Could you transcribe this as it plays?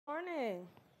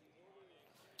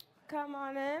come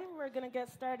on in. We're going to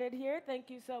get started here. Thank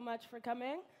you so much for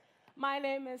coming. My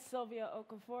name is Sylvia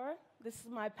Okafor. This is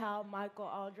my pal, Michael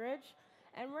Aldridge.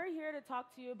 And we're here to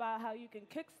talk to you about how you can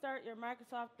kickstart your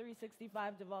Microsoft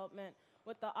 365 development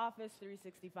with the Office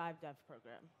 365 Dev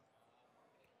Program.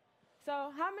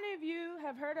 So how many of you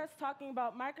have heard us talking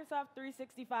about Microsoft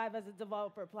 365 as a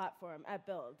developer platform at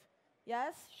Build?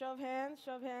 Yes? Show of hands,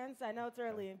 show of hands. I know it's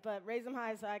early, but raise them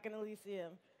high so I can at least see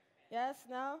them. Yes?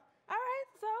 No? All right,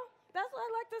 so that's what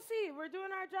I like to see. We're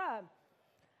doing our job.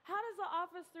 How does the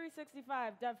Office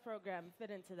 365 Dev Program fit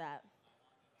into that?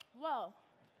 Well,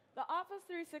 the Office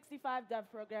 365 Dev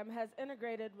Program has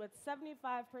integrated with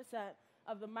 75%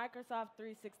 of the Microsoft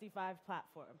 365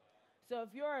 platform. So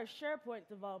if you're a SharePoint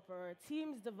developer or a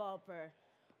Teams developer,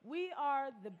 we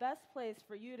are the best place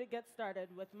for you to get started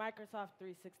with Microsoft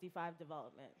 365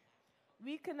 development.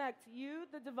 We connect you,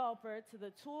 the developer, to the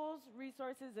tools,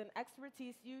 resources, and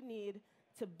expertise you need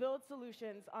to build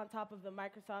solutions on top of the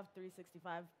Microsoft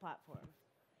 365 platform.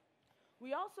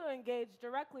 We also engage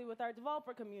directly with our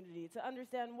developer community to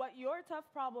understand what your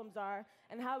tough problems are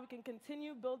and how we can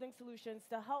continue building solutions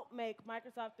to help make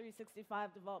Microsoft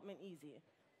 365 development easy.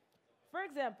 For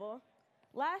example,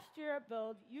 last year at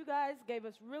Build, you guys gave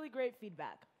us really great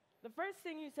feedback. The first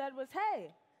thing you said was,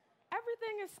 hey,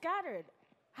 everything is scattered.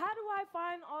 How do I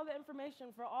find all the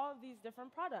information for all of these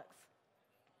different products?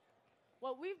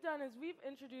 What we've done is we've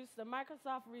introduced the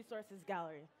Microsoft Resources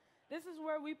Gallery. This is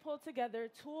where we pull together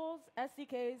tools,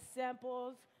 SDKs,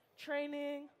 samples,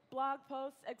 training, blog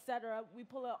posts, etc. We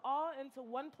pull it all into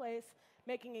one place,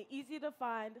 making it easy to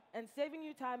find and saving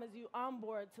you time as you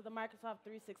onboard to the Microsoft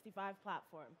 365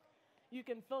 platform. You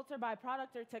can filter by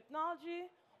product or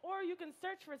technology, or you can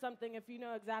search for something if you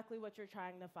know exactly what you're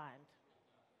trying to find.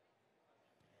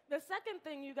 The second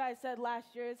thing you guys said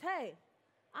last year is, hey,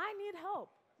 I need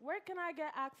help. Where can I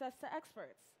get access to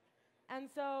experts? And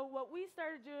so what we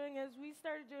started doing is we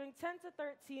started doing 10 to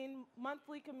 13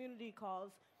 monthly community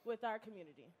calls with our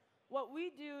community. What we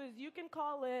do is you can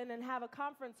call in and have a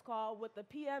conference call with the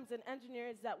PMs and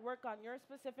engineers that work on your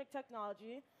specific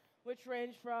technology, which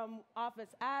range from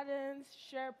Office add-ins,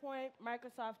 SharePoint,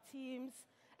 Microsoft Teams,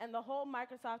 and the whole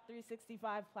Microsoft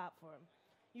 365 platform.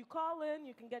 You call in,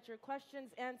 you can get your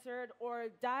questions answered, or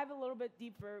dive a little bit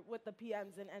deeper with the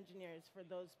PMs and engineers for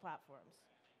those platforms.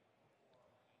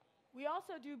 We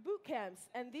also do boot camps,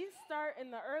 and these start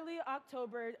in the early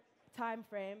October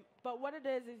timeframe. But what it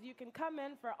is you can come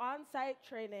in for on-site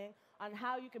training on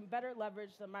how you can better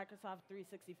leverage the Microsoft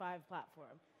 365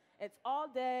 platform. It's all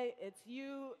day, it's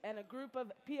you and a group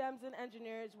of PMs and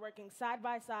engineers working side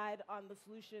by side on the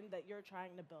solution that you're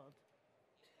trying to build.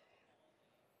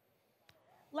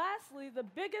 Lastly, the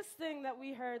biggest thing that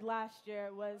we heard last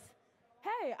year was,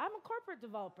 hey, I'm a corporate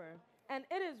developer, and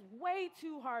it is way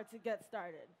too hard to get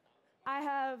started.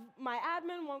 My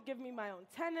admin won't give me my own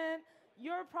tenant.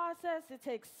 Your process, it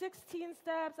takes 16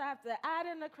 steps. I have to add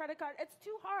in a credit card. It's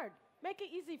too hard. Make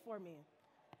it easy for me.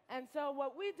 And so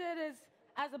what we did is,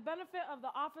 as a benefit of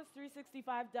the Office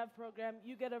 365 Dev Program,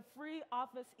 you get a free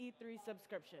Office E3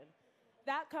 subscription.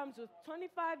 That comes with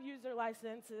 25 user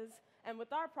licenses, and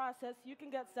with our process, you can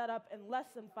get set up in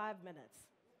less than 5 minutes.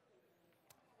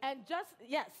 And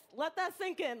yes, let that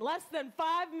sink in, less than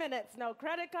 5 minutes. No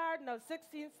credit card, no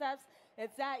 16 steps.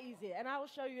 It's that easy. And I will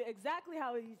show you exactly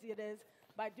how easy it is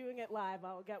by doing it live.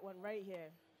 I will get one right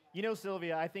here. You know,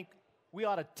 Sylvia, I think we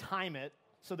ought to time it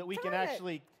so that we can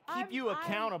actually keep you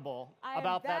accountable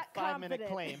about that 5-minute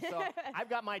claim. So I've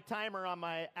got my timer on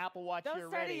my Apple Watch here ready.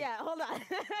 Don't start it yet. Hold on.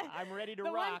 I'm ready to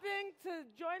rock. The one thing to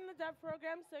join the Dev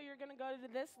Program, so you're going to go to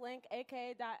this link,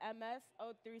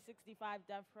 aka.ms/0365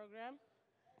 Dev Program.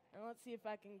 And let's see if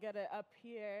I can get it up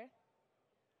here.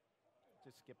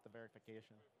 Just skip the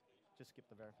verification. Just skip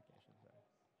the verification. Sorry.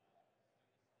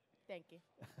 Thank you.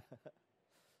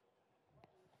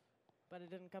 But it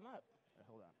didn't come up.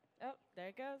 Hold on. Oh, there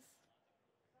it goes.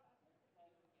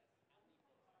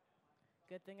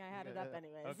 Good thing I had it up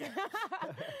anyways. Okay.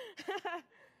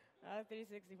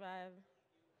 365.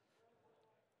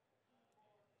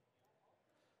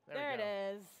 There it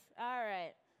is. All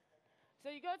right. So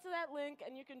you go to that link,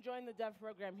 and you can join the Dev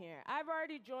Program here. I've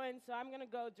already joined, so I'm going to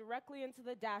go directly into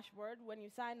the dashboard. When you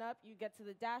sign up, you get to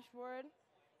the dashboard.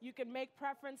 You can make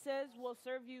preferences. We'll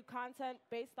serve you content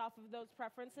based off of those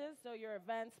preferences. So your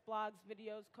events, blogs,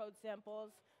 videos, code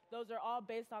samples, those are all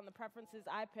based on the preferences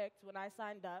I picked when I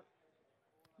signed up.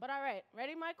 But all right,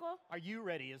 ready, Michael? Are you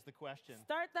ready is the question.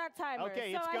 Start that timer.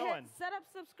 Okay, so it's I going. hit set up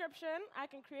subscription. I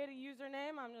can create a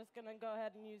username. I'm just going to go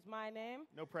ahead and use my name.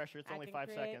 No pressure. It's only 5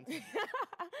 seconds.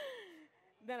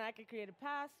 Then I can create a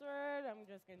password. I'm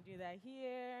just going to do that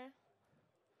here.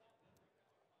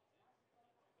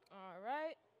 All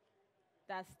right.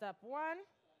 That's step one.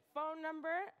 Phone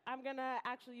number. I'm going to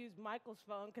actually use Michael's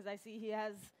phone because I see he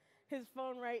has his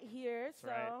phone right here. That's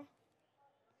right.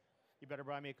 You better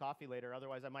buy me a coffee later,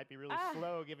 otherwise I might be really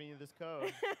slow giving you this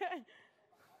code.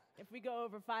 If we go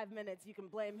over 5 minutes, you can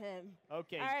blame him.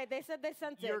 Okay. All right, they said they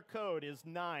sent it. Your code is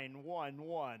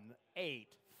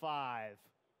 91185.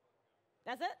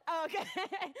 That's it? Oh, okay.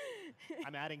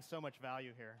 I'm adding so much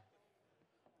value here.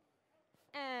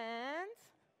 And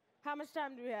how much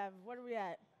time do we have? What are we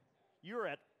at? You're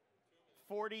at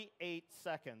 48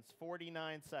 seconds,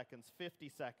 49 seconds, 50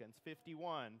 seconds,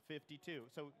 51, 52.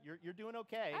 So you're doing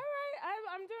okay. All right,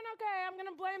 I'm doing okay. I'm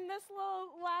gonna blame this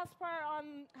little last part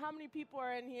on how many people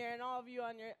are in here and all of you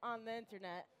on the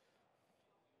internet.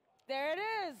 There it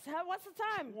is. What's the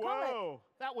time? Whoa,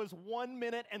 that was 1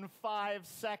 minute and 5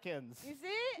 seconds. You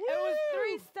see? Woo! It was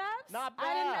 3 steps. Not bad.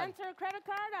 I didn't enter a credit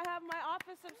card. I have my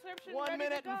office subscription 1 ready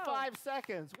minute to go. and 5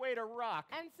 seconds. Way to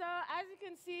rock. And so as you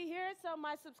can see here, so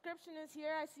my subscription is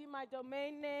here. I see my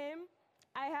domain name.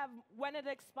 I have when it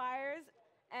expires,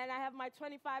 and I have my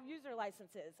 25 user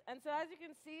licenses. And so as you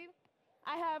can see,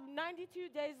 I have 92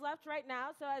 days left right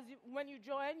now. So when you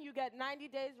join, you get 90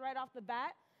 days right off the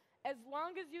bat. As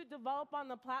long as you develop on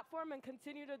the platform and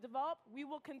continue to develop, we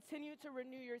will continue to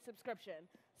renew your subscription.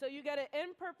 So you get it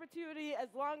in perpetuity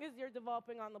as long as you're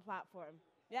developing on the platform.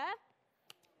 Yeah?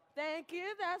 Thank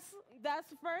you. That's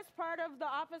the first part of the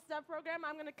Office Dev program.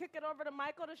 I'm going to kick it over to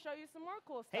Michael to show you some more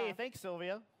cool stuff. Hey, thanks,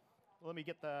 Sylvia. Let me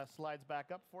get the slides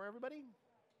back up for everybody.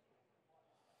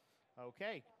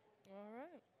 Okay. All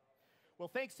right. Well,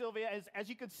 thanks, Sylvia. As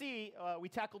you can see, we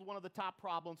tackled one of the top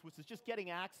problems, which is just getting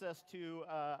access to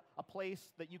a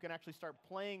place that you can actually start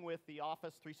playing with the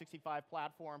Office 365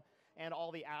 platform and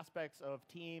all the aspects of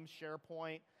Teams,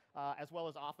 SharePoint, as well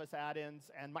as Office add-ins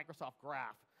and Microsoft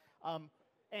Graph.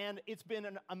 And it's been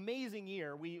an amazing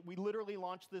year. We literally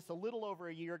launched this a little over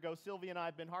a year ago. Sylvia and I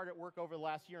have been hard at work over the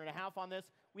last year and a half on this.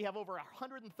 We have over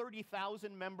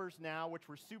 130,000 members now, which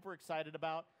we're super excited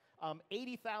about.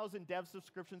 80,000 dev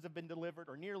subscriptions have been delivered,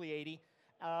 or nearly 80.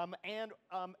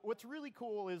 What's really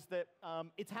cool is that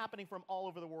it's happening from all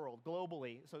over the world,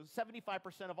 globally. So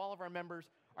 75% of all of our members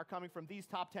are coming from these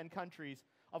top 10 countries,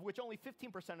 of which only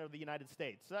 15% are the United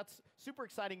States. So that's super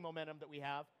exciting momentum that we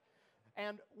have.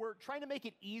 And we're trying to make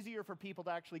it easier for people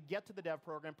to actually get to the dev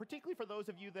program, particularly for those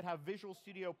of you that have Visual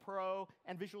Studio Pro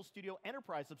and Visual Studio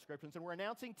Enterprise subscriptions. And we're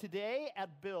announcing today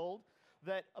at Build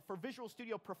that for Visual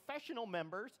Studio Professional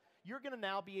members, you're going to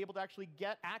now be able to actually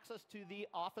get access to the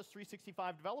Office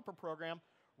 365 developer program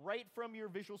right from your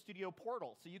Visual Studio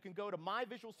portal. So you can go to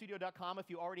myvisualstudio.com if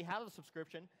you already have a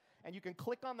subscription, and you can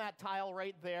click on that tile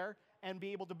right there and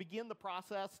be able to begin the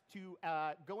process to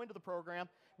go into the program.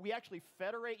 We actually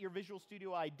federate your Visual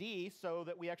Studio ID so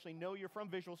that we actually know you're from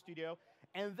Visual Studio.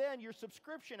 And then your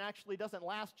subscription actually doesn't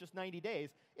last just 90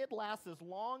 days. It lasts as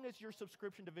long as your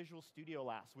subscription to Visual Studio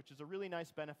lasts, which is a really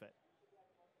nice benefit.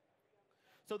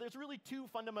 So there's really two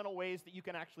fundamental ways that you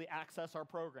can actually access our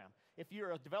program. If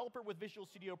you're a developer with Visual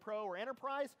Studio Pro or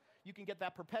Enterprise, you can get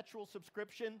that perpetual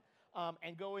subscription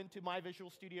and go into My Visual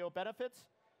Studio benefits.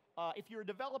 If you're a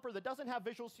developer that doesn't have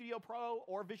Visual Studio Pro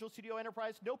or Visual Studio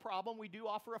Enterprise, no problem. We do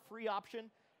offer a free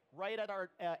option right at our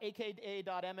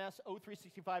aka.ms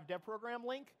O365 dev program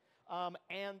link,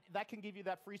 and that can give you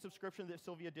that free subscription that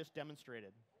Sylvia just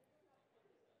demonstrated.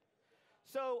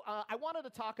 So I wanted to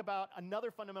talk about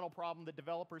another fundamental problem that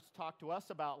developers talked to us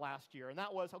about last year, and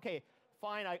that was, okay,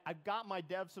 fine, I've got my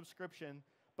dev subscription,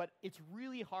 but it's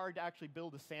really hard to actually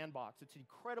build a sandbox. It's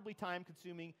incredibly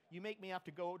time-consuming. You make me have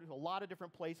to go to a lot of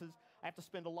different places. I have to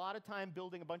spend a lot of time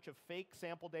building a bunch of fake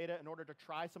sample data in order to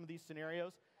try some of these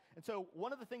scenarios. And so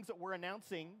one of the things that we're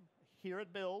announcing here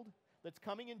at Build that's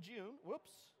coming in June,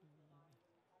 whoops.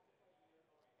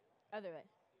 Other way.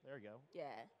 There we go. Yeah.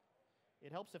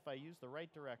 It helps if I use the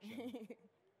right direction.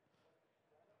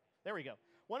 There we go.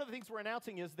 One of the things we're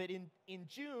announcing is that in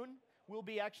June, we'll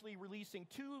be actually releasing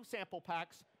 2 sample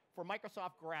packs for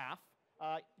Microsoft Graph,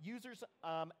 users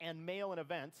and mail and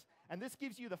events. And this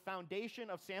gives you the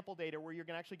foundation of sample data where you're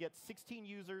going to actually get 16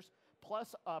 users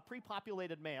plus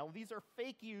pre-populated mail. These are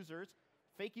fake users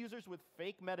with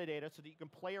fake metadata so that you can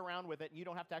play around with it and you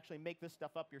don't have to actually make this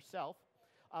stuff up yourself.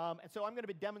 And so I'm going to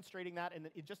be demonstrating that in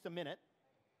just a minute.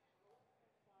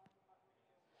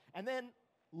 And then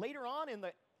later on in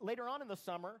the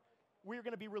summer, we're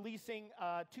going to be releasing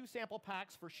 2 sample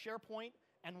packs for SharePoint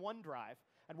and OneDrive.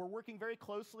 And we're working very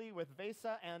closely with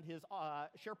Vesa and his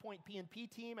SharePoint PnP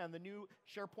team and the new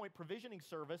SharePoint provisioning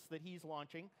service that he's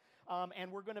launching.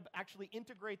 And we're going to actually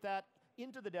integrate that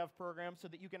into the dev program so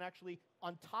that you can actually,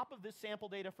 on top of this sample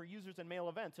data for users and mail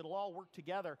events, it'll all work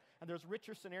together, and there's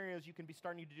richer scenarios you can be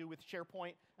starting to do with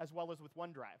SharePoint as well as with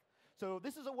OneDrive. So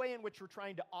this is a way in which we're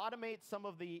trying to automate some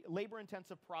of the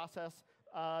labor-intensive process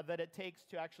that it takes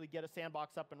to actually get a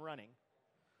sandbox up and running.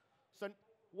 So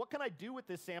what can I do with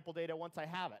this sample data once I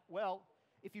have it? Well,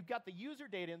 if you've got the user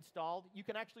data installed, you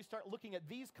can actually start looking at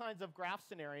these kinds of graph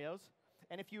scenarios.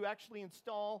 And if you actually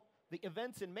install the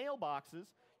events in mailboxes,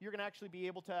 you're going to actually be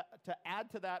able to add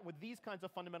to that with these kinds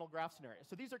of fundamental graph scenarios.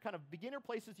 So these are kind of beginner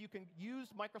places you can use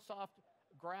Microsoft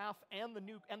Graph and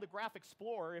the Graph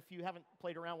Explorer, if you haven't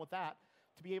played around with that,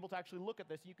 to be able to actually look at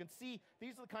this. You can see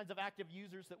these are the kinds of active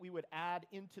users that we would add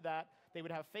into that. They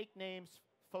would have fake names,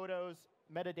 photos,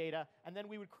 metadata, and then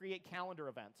we would create calendar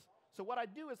events. So what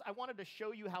I'd do is I wanted to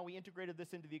show you how we integrated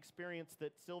this into the experience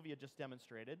that Sylvia just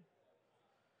demonstrated.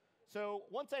 So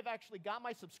once I've actually got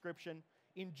my subscription,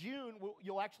 in June,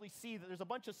 you'll actually see that there's a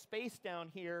bunch of space down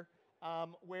here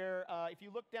where if you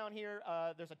look down here,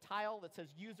 there's a tile that says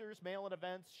Users, Mail and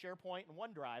Events, SharePoint, and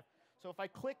OneDrive. So if I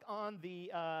click on the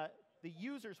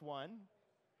Users one,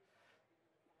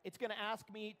 it's going to ask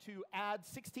me to add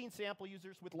 16 sample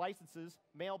users with licenses,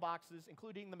 mailboxes,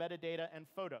 including the metadata and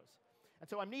photos. And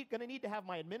so I'm going to need to have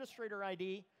my administrator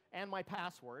ID and my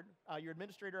password. Your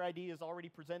administrator ID is already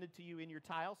presented to you in your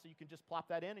tile, so you can just plop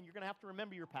that in, and you're going to have to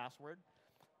remember your password.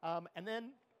 And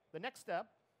then the next step,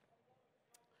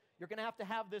 you're going to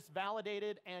have this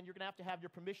validated, and you're going to have your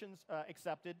permissions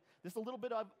accepted. This is a little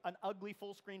bit of an ugly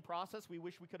full-screen process. We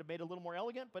wish we could have made it a little more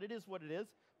elegant, but it is what it is.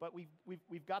 But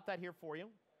we've got that here for you.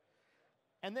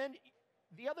 And then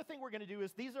the other thing we're going to do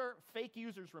is these are fake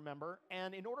users, remember,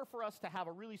 and in order for us to have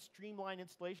a really streamlined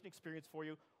installation experience for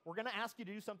you, we're going to ask you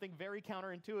to do something very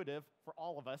counterintuitive for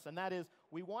all of us, and that is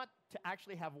we want to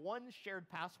actually have one shared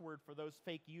password for those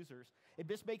fake users. It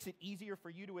just makes it easier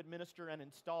for you to administer and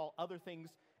install other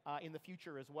things in the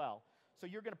future as well. So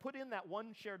you're going to put in that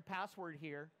one shared password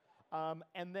here,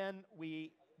 and then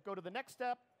we go to the next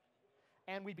step,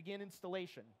 and we begin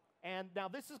installation. And now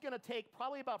this is going to take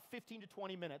probably about 15 to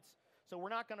 20 minutes. So we're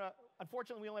not going to,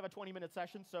 unfortunately, we only have a 20-minute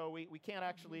session, so we can't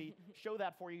actually show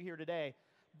that for you here today.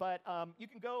 But you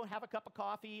can go have a cup of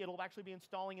coffee. It'll actually be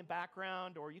installing in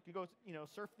background, or you can go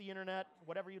surf the internet,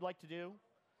 whatever you'd like to do.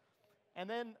 And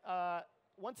then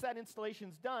once that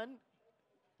installation's done,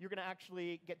 you're going to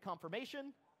actually get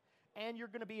confirmation, and you're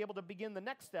going to be able to begin the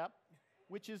next step,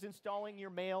 which is installing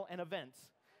your mail and events.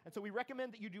 And so we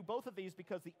recommend that you do both of these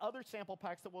because the other sample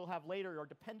packs that we'll have later are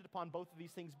dependent upon both of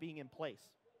these things being in place.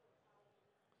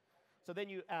 So then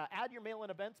you add your mail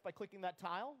and events by clicking that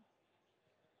tile,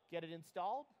 get it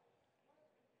installed.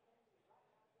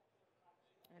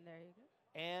 And there you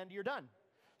go. And you're done.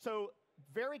 So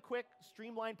very quick,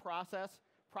 streamlined process.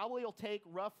 Probably will take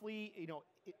roughly,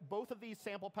 both of these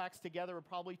sample packs together will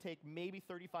probably take maybe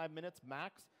 35 minutes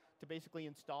max to basically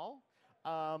install.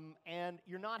 And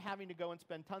you're not having to go and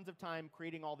spend tons of time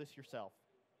creating all this yourself.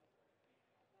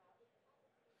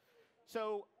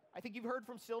 So I think you've heard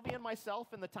from Sylvia and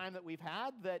myself in the time that we've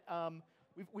had that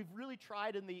we've really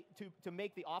tried to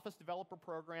make the Office Developer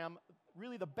Program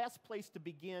really the best place to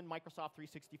begin Microsoft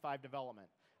 365 development.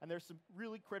 And there's some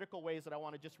really critical ways that I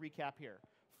want to just recap here.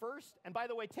 First, and by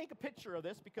the way, take a picture of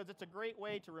this because it's a great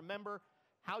way to remember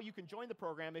how you can join the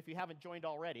program if you haven't joined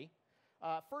already.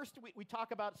 First, we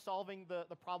talk about solving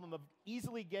the problem of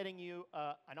easily getting you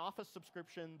an Office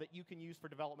subscription that you can use for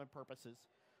development purposes.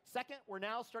 Second, we're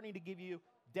now starting to give you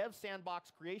Dev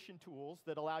Sandbox creation tools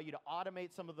that allow you to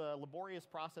automate some of the laborious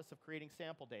process of creating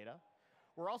sample data.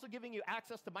 We're also giving you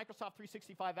access to Microsoft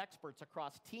 365 experts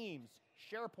across Teams,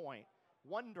 SharePoint,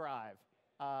 OneDrive,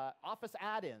 Office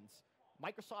add-ins,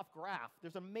 Microsoft Graph.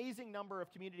 There's an amazing number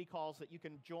of community calls that you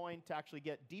can join to actually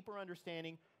get deeper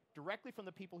understanding directly from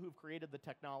the people who've created the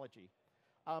technology.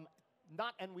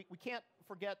 And we can't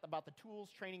forget about the tools,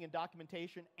 training, and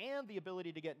documentation, and the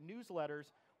ability to get newsletters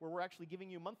where we're actually giving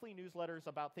you monthly newsletters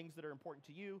about things that are important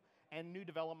to you and new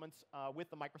developments with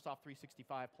the Microsoft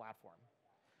 365 platform.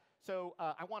 So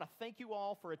I want to thank you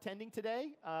all for attending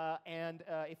today. And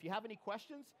if you have any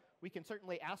questions, we can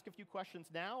certainly ask a few questions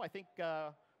now. I think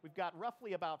we've got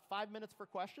roughly about 5 minutes for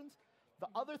questions. The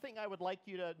other thing I would like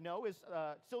you to know is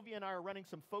Sylvia and I are running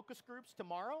some focus groups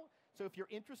tomorrow. So if you're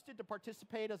interested to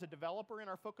participate as a developer in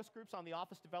our focus groups on the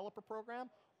Office Developer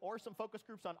Program or some focus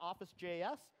groups on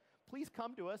Office.js, please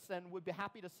come to us and we'd be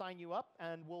happy to sign you up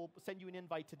and we'll send you an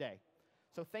invite today.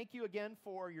 So thank you again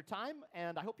for your time,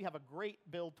 and I hope you have a great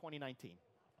Build 2019.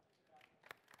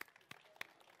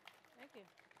 Thank you.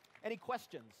 Any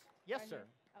questions? Yes, Right sir. here.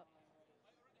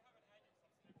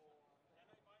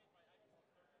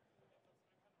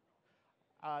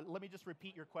 Oh. Let me just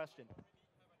repeat your question.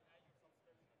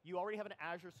 You already have an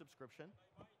Azure subscription.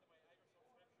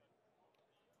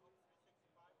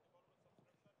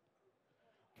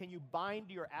 Can you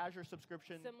bind your Azure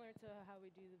subscription? Similar to how we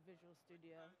do the Visual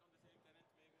Studio.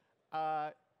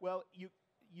 Well,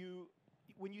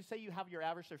 when you say you have your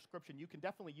Azure subscription, you can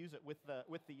definitely use it with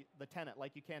the tenant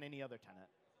like you can any other tenant.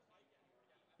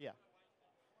 Yeah.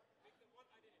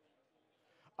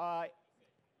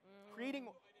 Creating.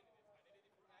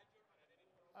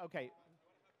 Okay.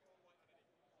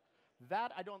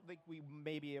 That I don't think we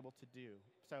may be able to do.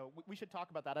 So we should talk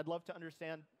about that. I'd love to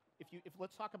understand. If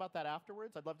let's talk about that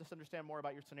afterwards. I'd love to understand more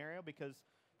about your scenario because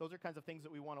those are kinds of things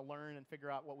that we want to learn and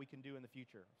figure out what we can do in the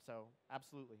future. So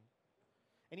absolutely.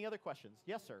 Any other questions?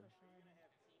 Yes, sir.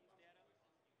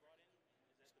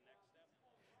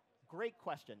 Great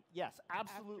question. Yes,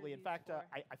 absolutely. In fact,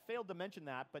 I failed to mention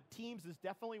that, but Teams is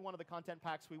definitely one of the content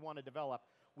packs we want to develop.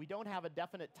 We don't have a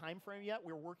definite time frame yet.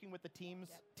 We're working with the Teams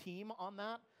team on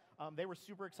that. They were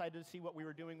super excited to see what we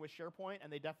were doing with SharePoint,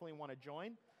 and they definitely want to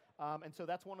join. And so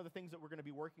that's one of the things that we're going to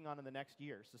be working on in the next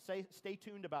year. So stay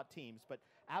tuned about Teams, but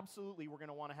absolutely we're going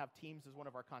to want to have Teams as one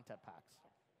of our content packs.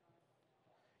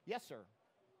 Yes, sir.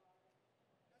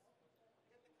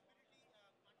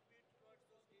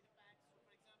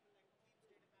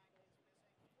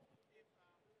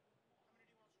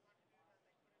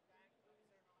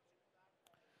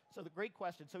 So the great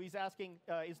question. So he's asking,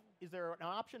 is there an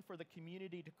option for the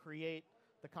community to create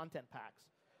the content packs?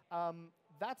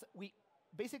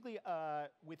 Basically,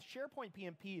 with SharePoint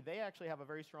PnP, they actually have a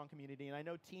very strong community, and I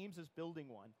know Teams is building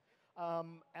one.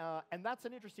 And that's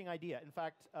an interesting idea. In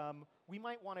fact, we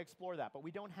might want to explore that, but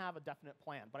we don't have a definite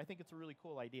plan. But I think it's a really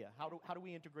cool idea. How do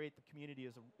we integrate the community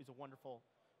is a wonderful,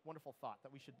 wonderful thought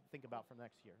that we should think about for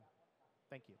next year.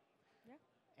 Thank you. Yeah.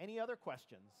 Any other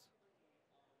questions?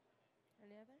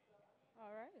 Any other?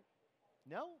 All right.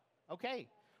 No? Okay.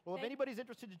 Well, if anybody's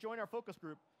interested to join our focus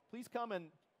group, please come and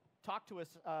talk to us.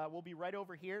 We'll be right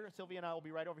over here. Sylvia and I will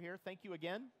be right over here. Thank you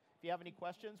again. If you have any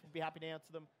questions, we'll be happy to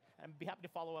answer them, and be happy to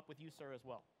follow up with you, sir, as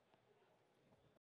well.